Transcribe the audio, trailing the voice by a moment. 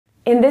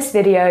In this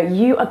video,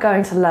 you are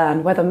going to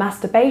learn whether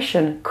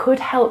masturbation could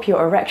help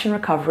your erection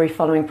recovery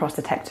following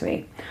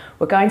prostatectomy.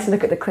 We're going to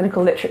look at the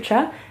clinical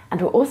literature, and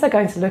we're also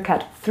going to look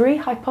at 3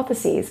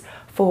 hypotheses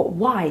for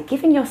why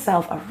giving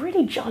yourself a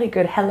really jolly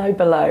good hello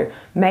below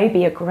may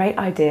be a great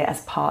idea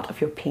as part of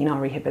your penile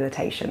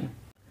rehabilitation.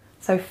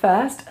 So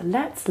first,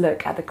 let's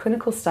look at the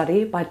clinical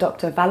study by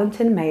Dr.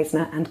 Valentin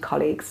Meissner and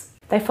colleagues.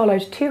 They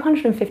followed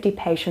 250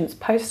 patients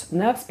post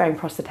nerve-sparing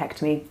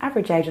prostatectomy,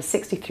 average age of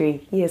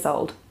 63 years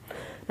old.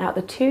 Now, at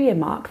the 2-year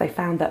mark, they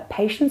found that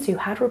patients who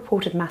had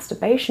reported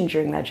masturbation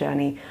during their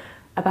journey,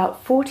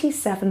 about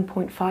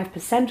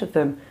 47.5% of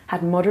them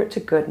had moderate to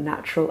good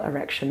natural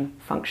erection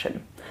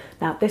function.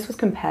 Now, this was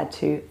compared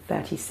to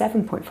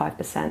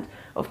 37.5%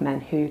 of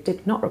men who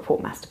did not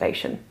report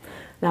masturbation.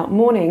 Now,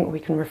 morning, we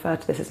can refer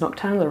to this as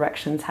nocturnal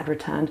erections, had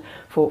returned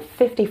for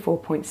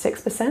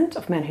 54.6%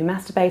 of men who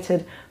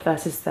masturbated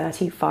versus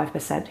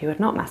 35% who had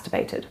not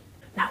masturbated.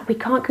 Now, we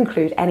can't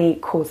conclude any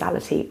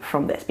causality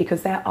from this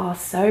because there are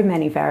so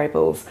many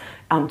variables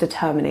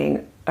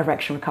determining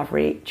erection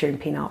recovery during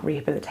penile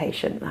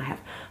rehabilitation. And I have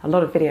a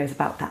lot of videos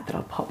about that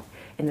I'll pop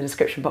in the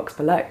description box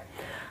below.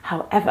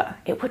 However,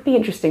 it would be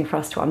interesting for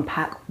us to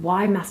unpack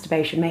why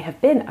masturbation may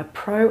have been a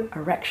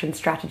pro-erection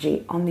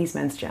strategy on these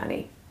men's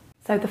journey.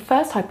 So the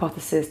first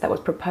hypothesis that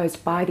was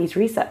proposed by these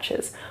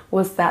researchers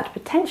was that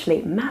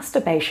potentially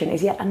masturbation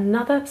is yet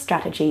another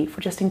strategy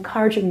for just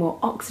encouraging more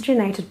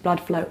oxygenated blood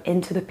flow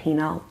into the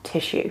penile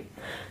tissue.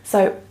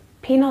 So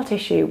penile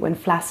tissue, when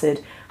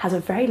flaccid, has a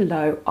very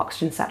low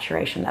oxygen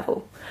saturation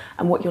level.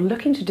 And what you're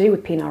looking to do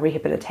with penile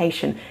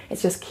rehabilitation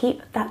is just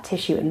keep that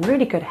tissue in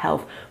really good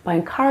health by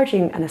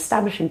encouraging and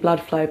establishing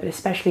blood flow, but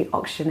especially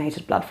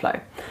oxygenated blood flow.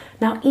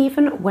 Now,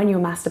 even when you're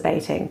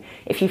masturbating,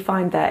 if you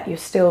find that you're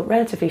still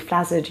relatively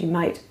flaccid, you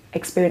might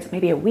experience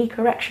maybe a weak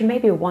erection,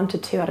 maybe a 1 to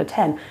 2 out of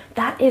 10.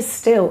 That is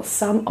still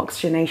some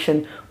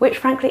oxygenation, which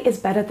frankly is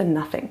better than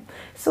nothing.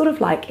 Sort of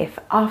like if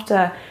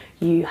after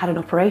you had an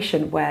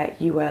operation where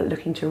you were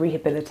looking to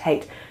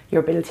rehabilitate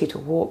your ability to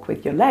walk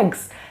with your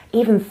legs,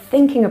 even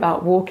thinking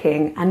about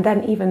walking and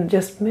then even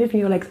just moving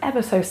your legs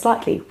ever so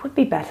slightly would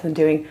be better than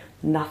doing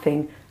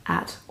nothing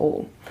at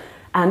all.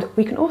 And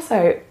we can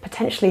also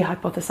potentially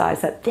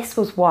hypothesize that this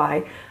was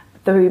why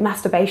the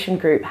masturbation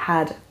group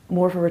had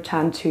more of a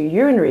return to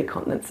urinary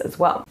continence as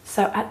well.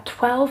 So at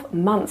 12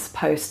 months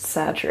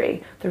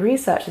post-surgery, the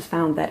researchers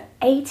found that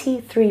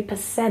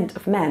 83%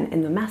 of men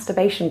in the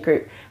masturbation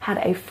group had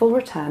a full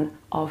return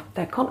of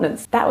their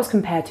continence. That was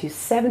compared to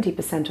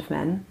 70% of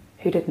men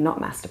who did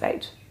not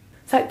masturbate.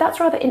 So that's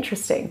rather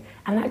interesting,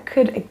 and that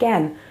could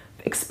again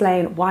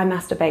explain why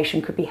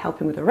masturbation could be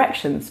helping with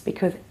erections,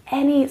 because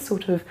any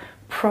sort of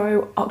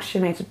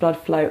pro-oxygenated blood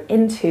flow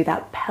into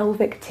that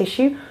pelvic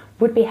tissue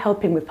would be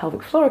helping with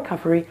pelvic floor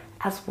recovery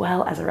as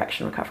well as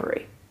erection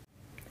recovery.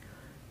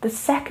 The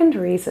second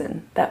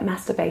reason that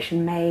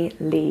masturbation may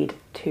lead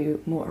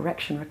to more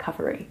erection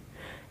recovery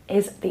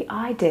is the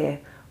idea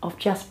of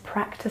just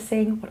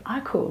practicing what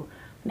I call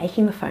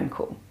making the phone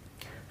call.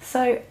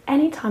 So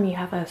anytime you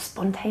have a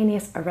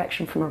spontaneous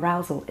erection from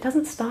arousal, it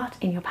doesn't start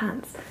in your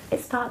pants,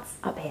 it starts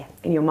up here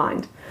in your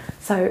mind.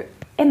 So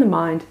in the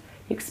mind,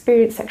 you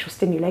experience sexual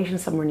stimulation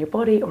somewhere in your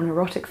body or an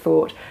erotic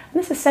thought,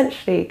 and this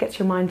essentially gets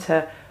your mind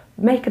to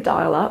make a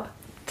dial up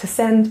to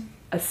send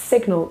a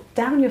signal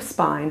down your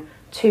spine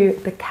to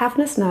the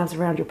cavernous nerves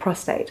around your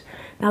prostate.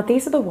 Now,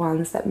 these are the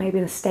ones that may be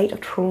in a state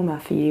of trauma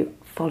for you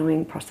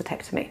following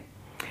prostatectomy.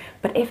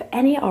 But if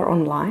any are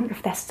online,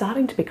 if they're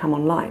starting to become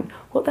online,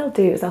 what they'll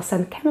do is they'll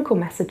send chemical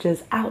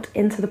messages out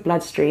into the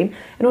bloodstream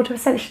in order to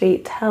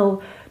essentially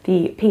tell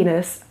the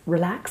penis,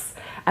 relax,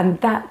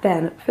 and that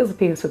then fills the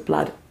penis with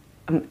blood,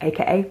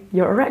 aka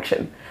your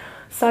erection.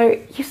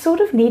 So you sort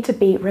of need to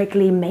be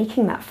regularly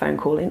making that phone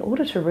call in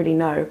order to really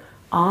know,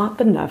 are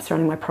the nerves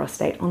surrounding my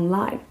prostate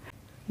online?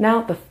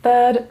 Now, the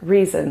third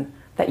reason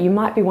that you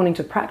might be wanting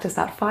to practice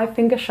that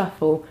 5-finger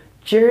shuffle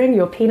during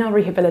your penile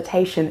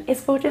rehabilitation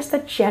is for just the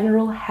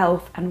general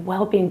health and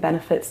well-being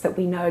benefits that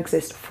we know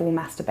exist for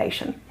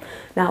masturbation.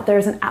 Now, there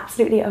is an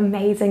absolutely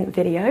amazing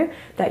video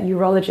that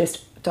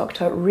urologist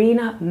Dr.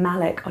 Rina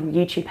Malik on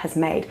YouTube has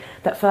made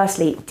that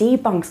firstly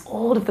debunks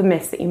all of the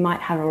myths that you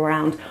might have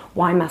around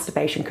why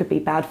masturbation could be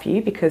bad for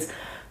you, because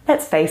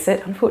let's face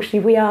it, unfortunately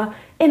we are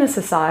in a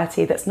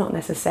society that's not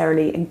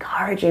necessarily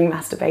encouraging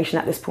masturbation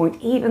at this point,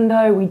 even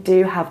though we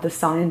do have the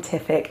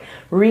scientific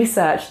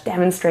research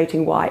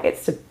demonstrating why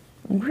it's a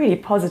really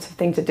positive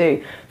thing to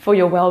do for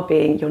your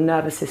well-being, your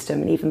nervous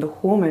system, and even the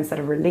hormones that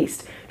are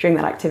released during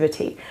that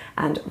activity.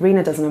 And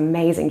Rina does an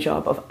amazing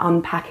job of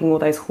unpacking all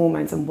those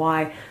hormones and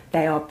why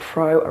they are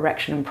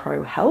pro-erection and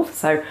pro-health.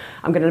 So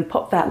I'm going to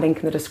pop that link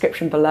in the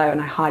description below, and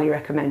I highly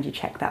recommend you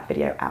check that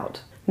video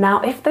out.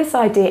 Now, if this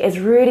idea is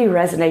really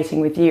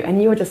resonating with you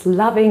and you are just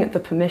loving the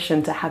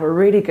permission to have a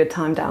really good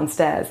time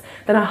downstairs,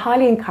 then I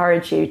highly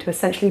encourage you to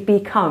essentially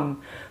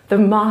become the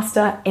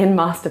master in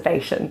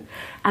masturbation,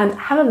 and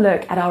have a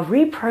look at our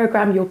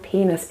Reprogram Your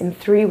Penis in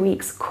 3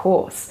 Weeks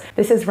course.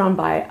 This is run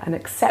by an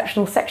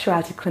exceptional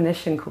sexuality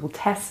clinician called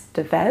Tess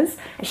DeVez,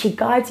 and she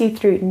guides you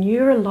through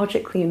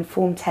neurologically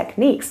informed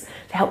techniques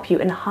to help you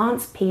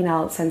enhance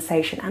penile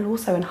sensation and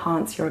also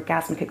enhance your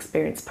orgasmic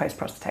experience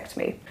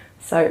post-prostatectomy.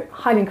 So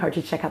highly encourage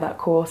you to check out that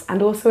course.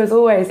 And also, as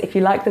always, if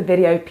you like the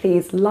video,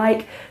 please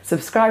like,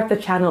 subscribe to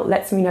the channel. It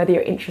lets me know that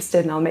you're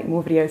interested and I'll make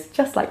more videos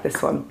just like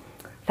this one.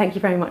 Thank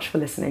you very much for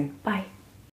listening. Bye.